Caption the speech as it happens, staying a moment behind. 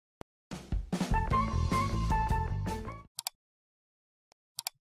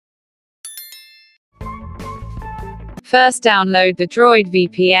First, download the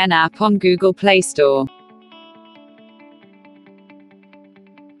DroidVpn app on Google Play Store.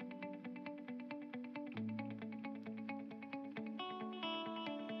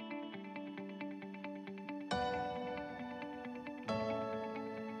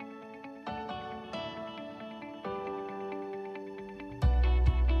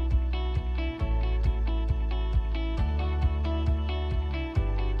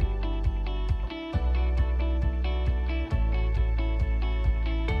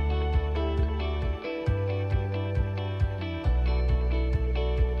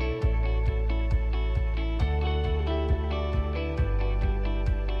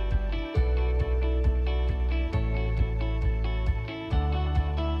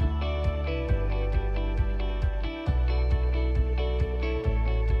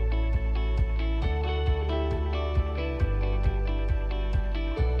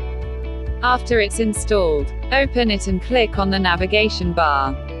 After it's installed, open it and click on the navigation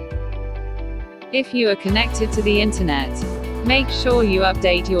bar. If you are connected to the internet, make sure you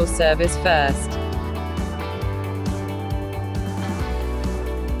update your servers first.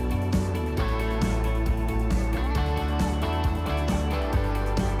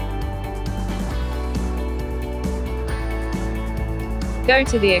 Go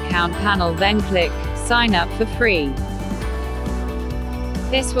to the account panel, then click Sign up for free.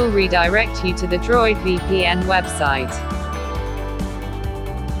 This will redirect you to the DroidVpn website.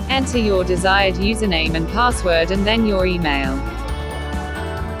 Enter your desired username and password and then your email.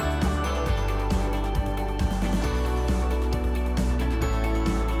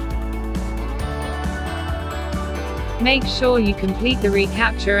 Make sure you complete the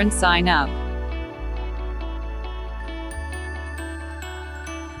reCAPTCHA and sign up.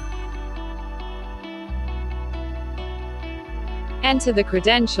 Enter the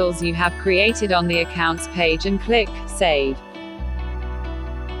credentials you have created on the Accounts page and click Save.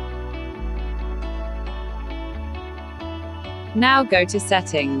 Now go to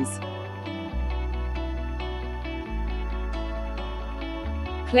Settings.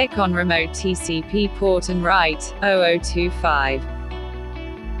 Click on Remote TCP Port and write 0025.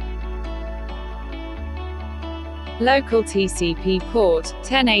 Local TCP Port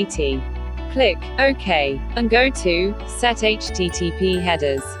 1080. Click OK, and go to Set HTTP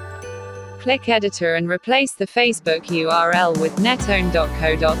Headers. Click Editor and replace the Facebook URL with netown.co.zw.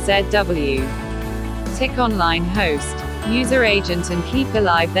 Tick Online Host, User Agent and Keep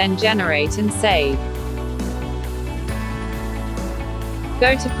Alive, then Generate and Save.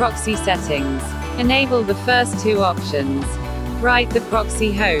 Go to Proxy Settings. Enable the first two options. Write the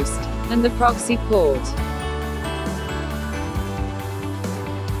proxy host and the proxy port.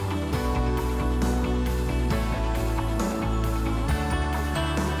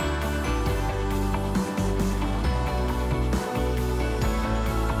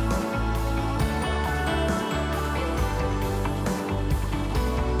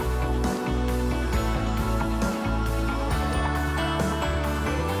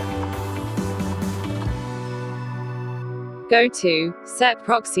 Go to Set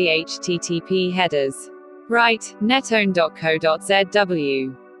Proxy HTTP Headers. Write netown.co.zw.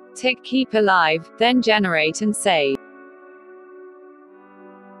 Tick Keep Alive, then Generate and Save.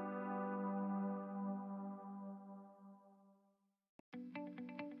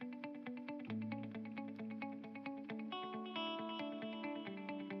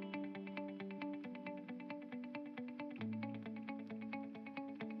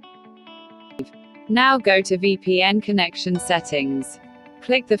 Now go to VPN connection settings.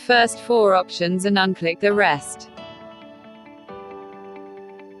 Click the first four options and unclick the rest.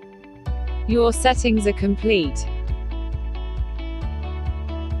 Your settings are complete.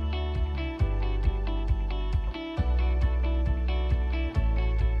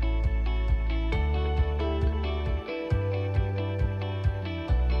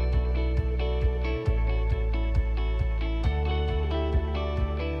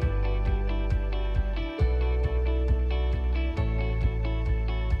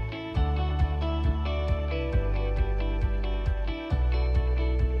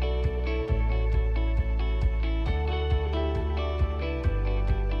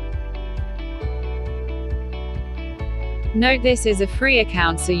 Note this is a free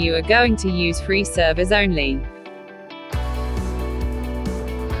account, so you are going to use free servers only.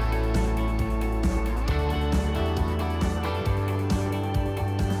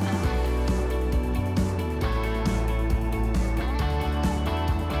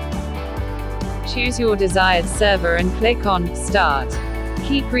 Choose your desired server and click on Start.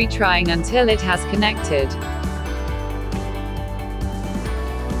 Keep retrying until it has connected.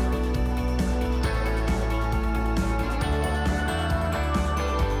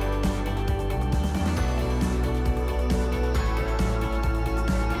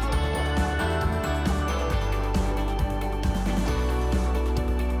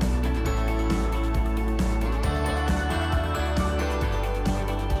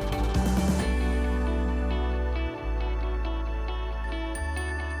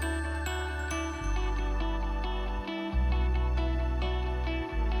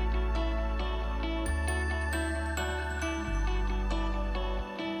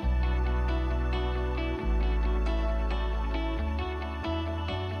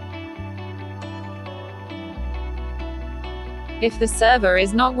 If the server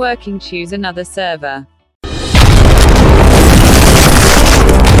is not working, choose another server.